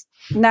is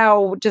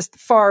now just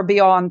far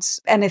beyond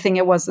anything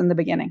it was in the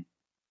beginning.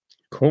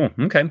 Cool.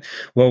 Okay.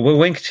 Well, we'll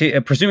link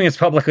to, presuming it's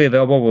publicly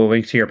available, we'll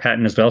link to your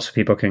patent as well so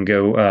people can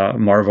go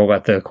marvel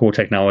at the cool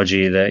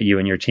technology that you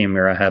and your team,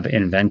 Mira, have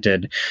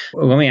invented.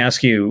 Let me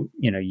ask you,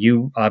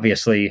 you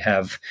obviously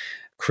have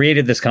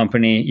created this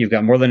company. You've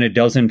got more than a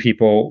dozen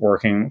people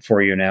working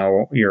for you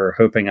now. You're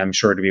hoping, I'm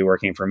sure, to be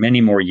working for many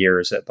more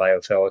years at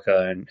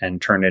Biophilica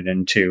and turn it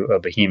into a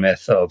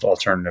behemoth of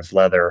alternative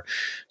leather.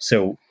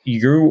 So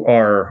you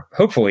are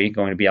hopefully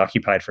going to be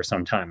occupied for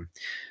some time.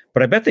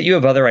 But I bet that you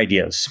have other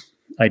ideas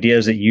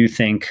that you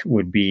think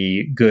would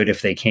be good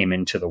if they came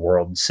into the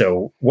world.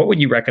 So what would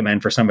you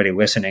recommend for somebody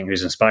listening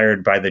who's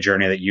inspired by the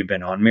journey that you've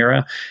been on,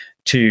 Mira,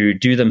 to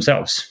do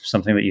themselves,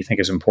 something that you think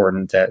is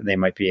important that they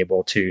might be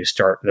able to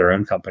start their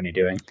own company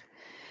doing?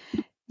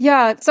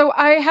 Yeah, so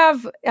I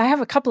have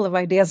a couple of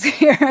ideas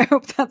here. I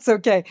hope that's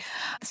okay.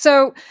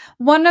 So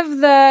one of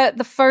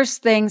the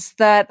first things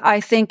that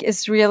I think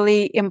is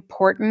really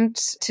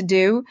important to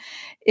do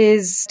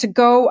is to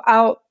go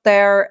out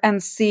there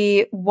and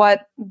see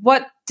what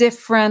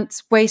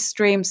different waste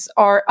streams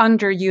are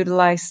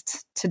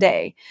underutilized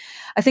today.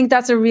 I think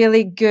that's a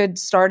really good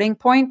starting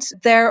point.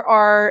 There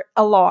are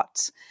a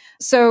lot.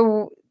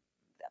 So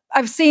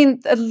I've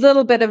seen a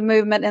little bit of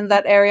movement in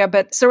that area,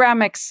 but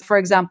ceramics, for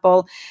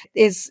example,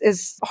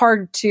 is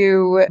hard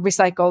to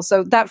recycle.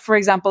 So that, for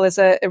example, is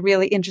a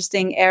really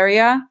interesting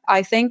area,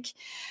 I think.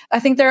 I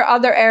think there are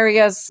other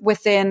areas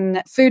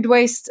within food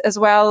waste as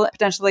well,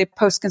 potentially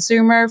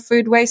post-consumer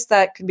food waste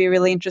that could be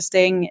really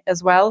interesting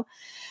as well.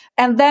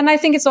 And then I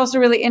think it's also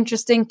really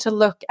interesting to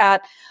look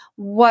at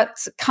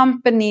what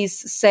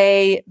companies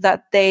say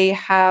that they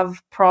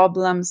have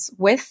problems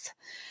with.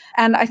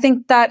 And I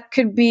think that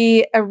could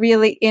be a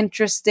really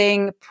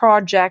interesting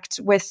project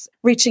with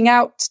reaching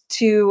out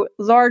to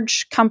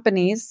large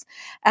companies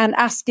and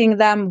asking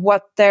them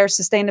what their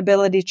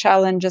sustainability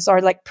challenges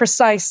are, like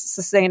precise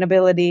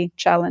sustainability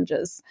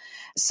challenges.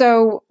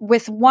 So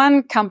with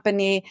one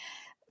company,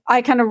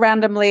 I kind of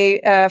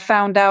randomly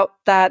found out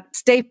that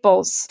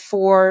staples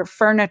for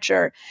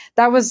furniture,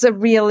 that was a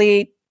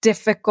really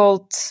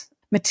difficult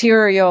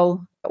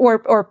material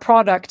or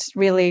product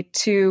really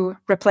to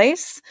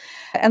replace.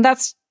 And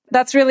that's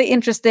really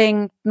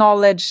interesting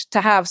knowledge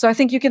to have. So I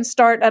think you can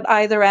start at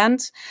either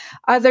end.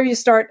 Either you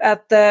start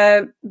at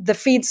the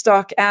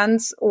feedstock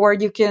end, or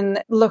you can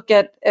look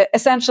at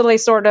essentially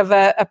sort of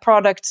a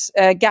product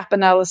gap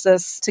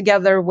analysis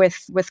together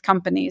with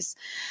companies.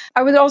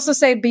 I would also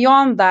say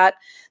beyond that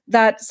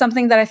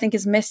something that I think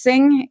is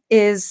missing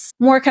is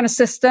more kind of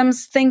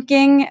systems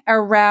thinking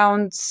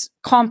around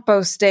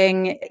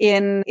composting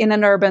in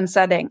an urban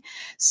setting.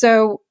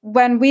 So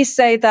when we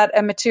say that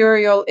a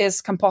material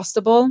is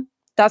compostable,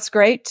 that's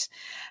great.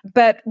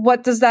 But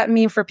what does that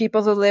mean for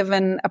people who live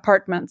in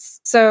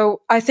apartments?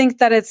 So I think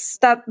that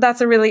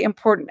that's a really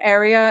important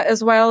area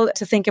as well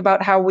to think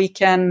about how we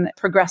can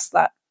progress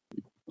that.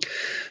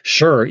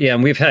 Sure. Yeah.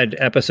 And we've had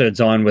episodes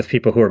on with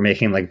people who are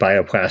making like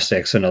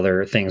bioplastics and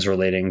other things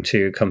relating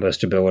to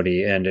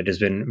compostability. And it has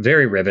been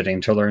very riveting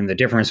to learn the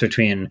difference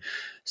between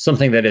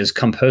something that is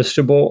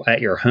compostable at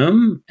your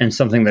home and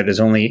something that is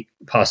only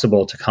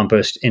possible to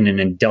compost in an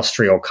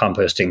industrial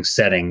composting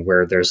setting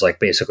where there's like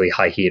basically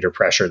high heat or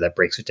pressure that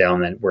breaks it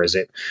down, whereas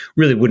it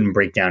really wouldn't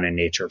break down in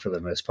nature for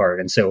the most part.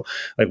 And so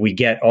like we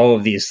get all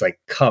of these like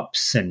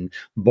cups and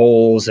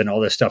bowls and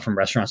all this stuff from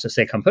restaurants that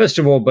say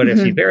compostable, but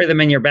if you bury them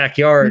in your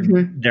backyard,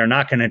 they're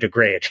not going to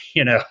degrade,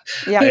 Yeah.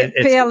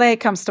 PLA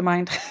comes to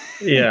mind.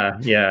 Yeah.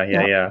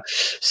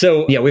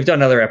 So yeah, we've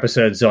done other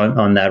episodes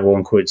on that. We'll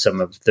include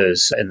some of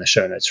those in the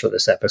show notes for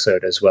this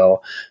episode as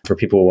well, for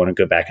people who want to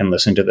go back and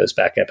listen to those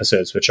back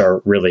episodes, which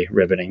are really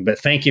riveting. But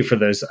thank you for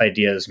those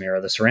ideas, Mira.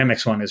 The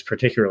ceramics one is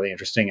particularly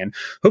interesting. And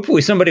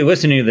hopefully somebody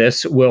listening to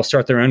this will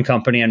start their own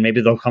company, and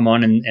maybe they'll come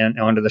on and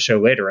onto the show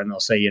later and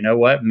they'll say, you know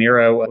what,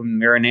 Mira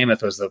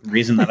Nameth was the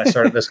reason that I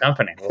started this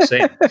company. We'll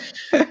see.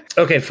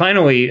 Okay,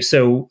 finally,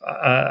 so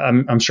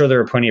I'm sure there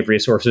are plenty of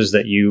resources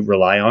that you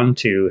rely on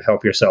to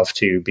help yourself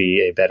to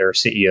be a better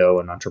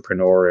CEO and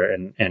entrepreneur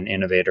and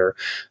innovator.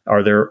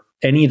 Are there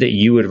any that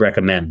you would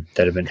recommend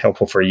that have been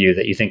helpful for you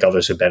that you think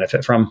others would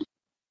benefit from?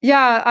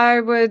 Yeah,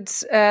 I would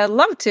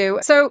love to.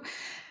 So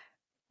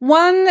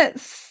one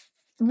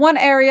one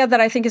area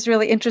that I think is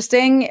really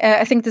interesting,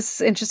 I think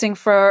this is interesting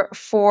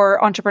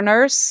for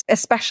entrepreneurs,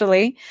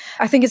 especially.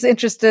 I think it's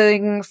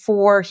interesting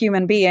for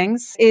human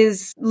beings,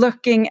 is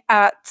looking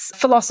at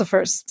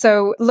philosophers.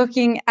 So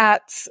looking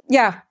at,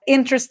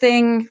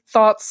 interesting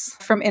thoughts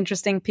from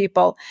interesting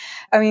people.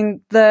 I mean,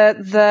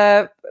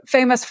 the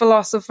famous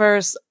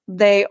philosophers,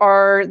 they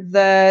are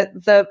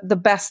the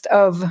best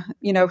of,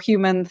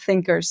 human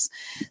thinkers.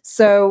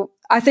 So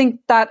I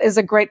think that is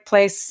a great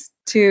place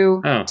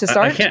to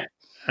start.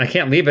 I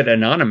can't leave it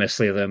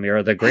anonymously, though,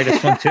 Mira. The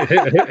greatest one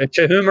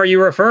to whom are you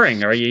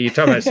referring? Are you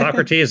talking about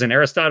Socrates and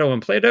Aristotle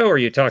and Plato? Or are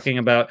you talking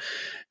about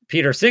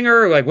Peter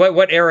Singer? Like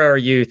what era are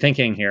you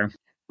thinking here?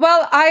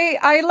 Well,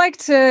 I like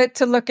to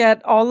look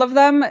at all of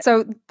them.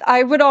 So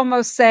I would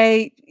almost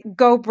say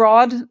go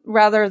broad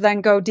rather than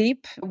go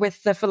deep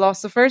with the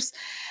philosophers.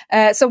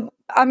 So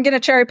I'm going to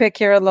cherry pick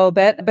here a little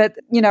bit, but,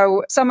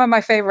 some of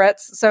my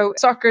favorites. So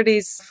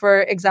Socrates,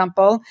 for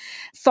example,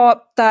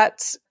 thought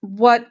that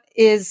what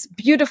is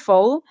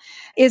beautiful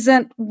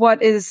isn't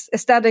what is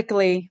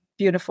aesthetically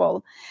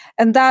beautiful.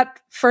 And that,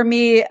 for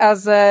me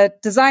as a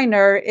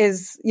designer,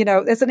 is,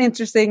 it's an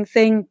interesting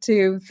thing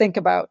to think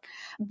about.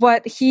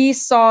 What he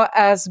saw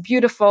as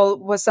beautiful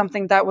was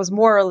something that was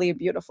morally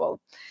beautiful.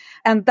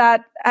 And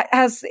that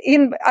has,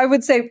 I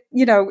would say,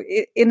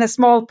 in a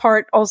small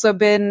part also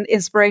been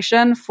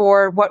inspiration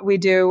for what we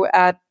do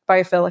at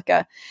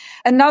Biophilica.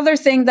 Another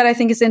thing that I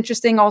think is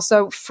interesting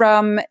also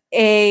from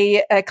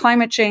a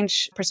climate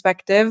change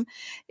perspective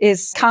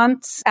is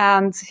Kant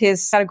and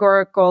his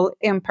categorical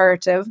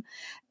imperative,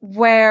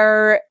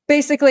 where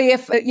basically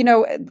if,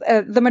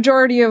 the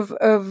majority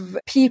of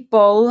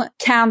people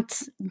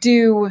can't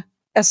do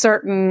a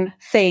certain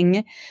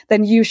thing,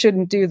 then you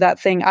shouldn't do that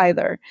thing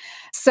either.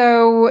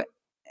 So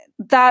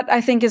that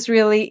I think is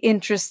really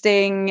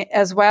interesting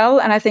as well.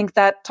 And I think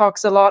that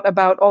talks a lot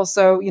about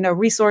also,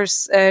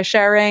 resource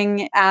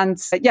sharing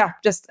and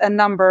just a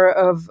number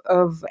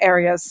of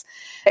areas.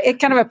 It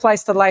kind of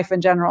applies to life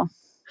in general.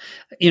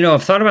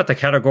 I've thought about the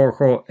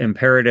categorical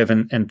imperative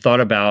and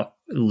thought about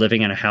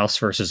living in a house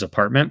versus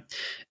apartment.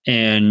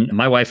 And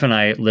my wife and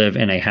I live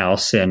in a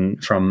house.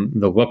 And from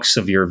the looks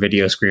of your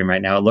video screen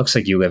right now, it looks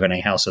like you live in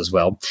a house as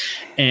well.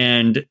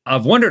 And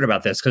I've wondered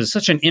about this because it's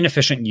such an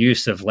inefficient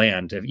use of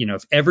land.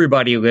 If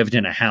everybody lived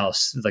in a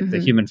house, like the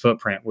human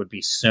footprint would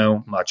be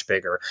so much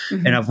bigger.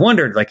 And I've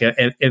wondered, like,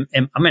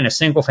 I'm in a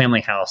single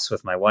family house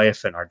with my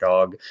wife and our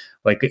dog.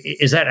 Like,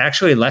 is that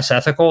actually less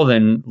ethical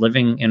than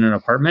living in an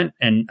apartment?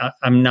 And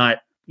I'm not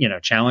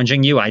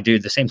challenging you. I do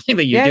the same thing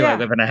that you do. Yeah. I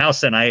live in a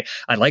house and I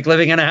like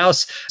living in a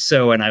house.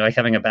 So, and I like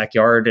having a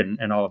backyard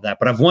and all of that.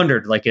 But I've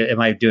wondered, like, am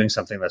I doing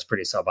something that's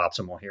pretty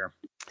suboptimal here?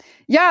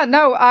 Yeah,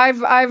 no,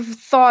 I've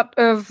thought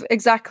of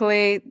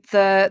exactly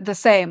the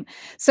same.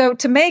 So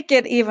to make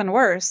it even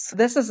worse,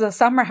 this is a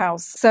summer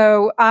house.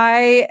 So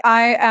I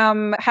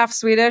am half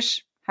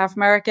Swedish, half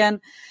American.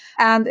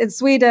 And in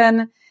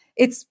Sweden,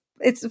 it's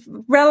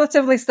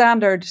relatively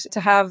standard to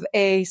have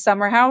a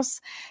summer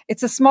house.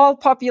 It's a small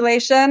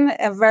population,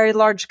 a very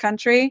large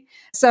country.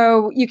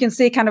 So you can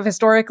see kind of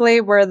historically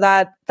where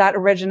that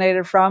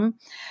originated from.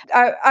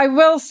 I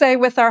will say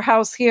with our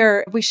house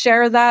here, we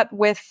share that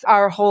with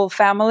our whole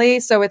family.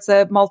 So it's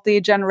a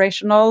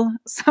multi-generational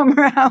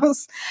summer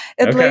house,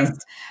 at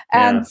least.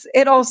 And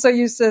it also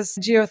uses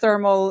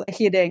geothermal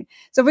heating.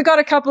 So we got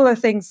a couple of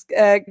things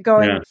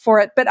going for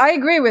it. But I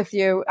agree with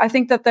you. I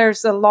think that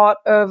there's a lot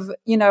of,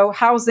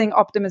 housing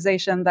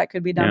optimization that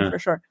could be done for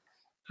sure.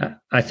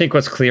 I think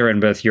what's clear in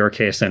both your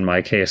case and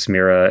my case,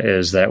 Mira,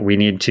 is that we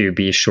need to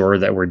be sure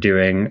that we're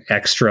doing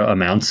extra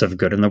amounts of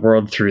good in the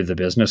world through the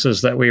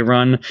businesses that we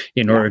run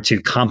in order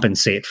to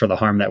compensate for the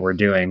harm that we're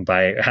doing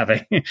by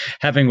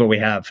having what we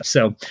have.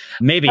 So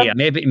maybe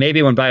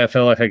when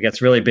Biophilica gets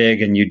really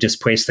big and you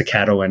displace the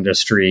cattle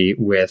industry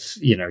with,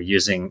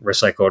 using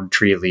recycled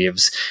tree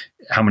leaves,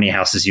 how many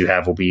houses you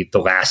have will be the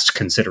last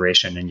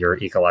consideration in your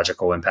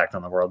ecological impact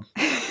on the world.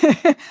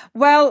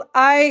 Well,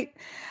 I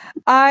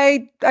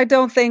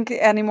don't think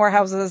any more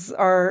houses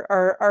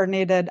are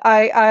needed.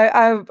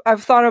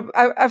 I've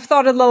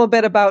thought a little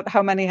bit about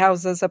how many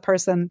houses a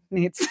person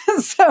needs.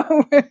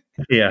 So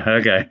yeah,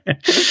 okay.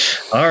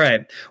 All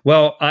right.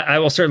 Well, I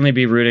will certainly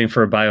be rooting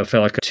for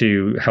Biophilica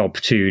to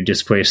help to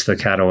displace the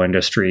cattle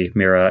industry,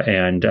 Mira,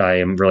 and I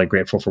am really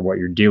grateful for what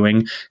you're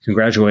doing.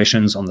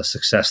 Congratulations on the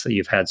success that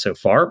you've had so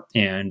far,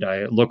 and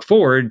I look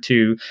forward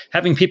to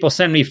having people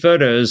send me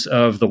photos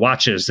of the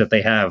watches that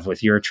they have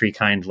with your Tree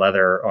Kind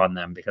leather on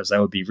them, because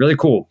that would be really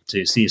cool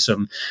to see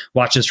some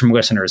watches from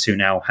listeners who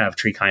now have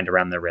Tree Kind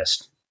around their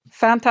wrist.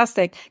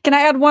 Fantastic. Can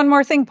I add one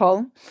more thing,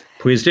 Paul?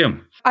 Please do.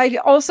 I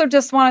also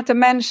just wanted to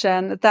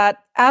mention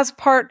that as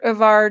part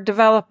of our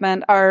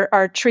development,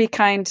 our tree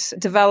kind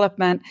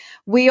development,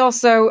 we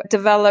also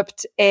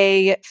developed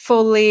a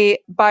fully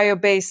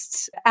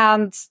bio-based,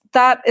 and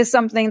that is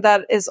something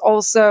that is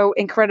also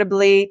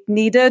incredibly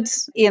needed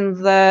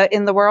in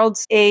the world,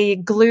 a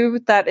glue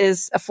that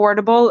is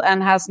affordable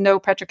and has no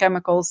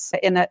petrochemicals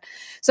in it.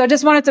 So I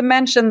just wanted to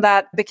mention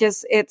that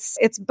because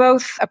it's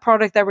both a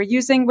product that we're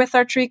using with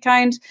our tree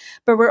kind,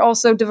 but we're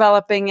also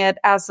developing it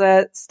as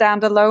a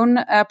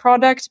standalone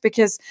product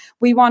because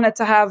we want it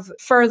to have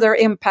further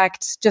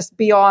impact just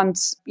beyond,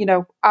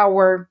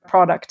 our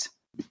product.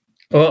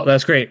 Well,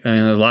 that's great. I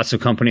mean, there are lots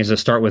of companies that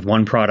start with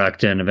one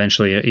product and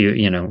eventually,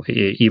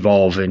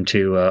 evolve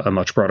into a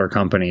much broader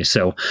company.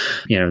 So,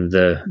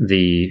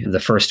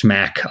 the first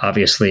Mac,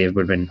 obviously, it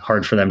would have been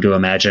hard for them to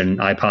imagine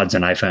iPods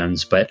and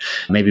iPhones, but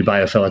maybe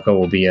Biophilica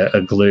will be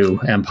a glue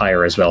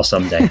empire as well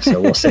someday. So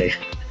we'll see.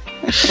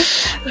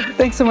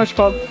 Thanks so much,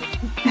 Bob.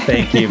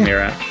 Thank you,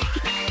 Mira.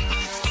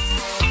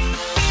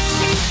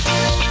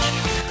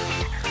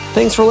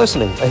 Thanks for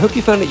listening. I hope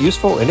you found it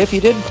useful, and if you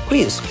did,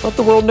 please let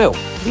the world know.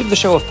 Leave the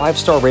show a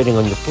 5-star rating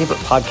on your favorite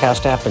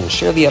podcast app and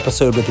share the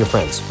episode with your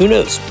friends. Who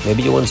knows?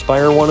 Maybe you'll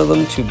inspire one of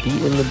them to be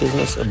in the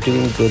business of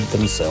doing good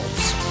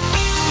themselves.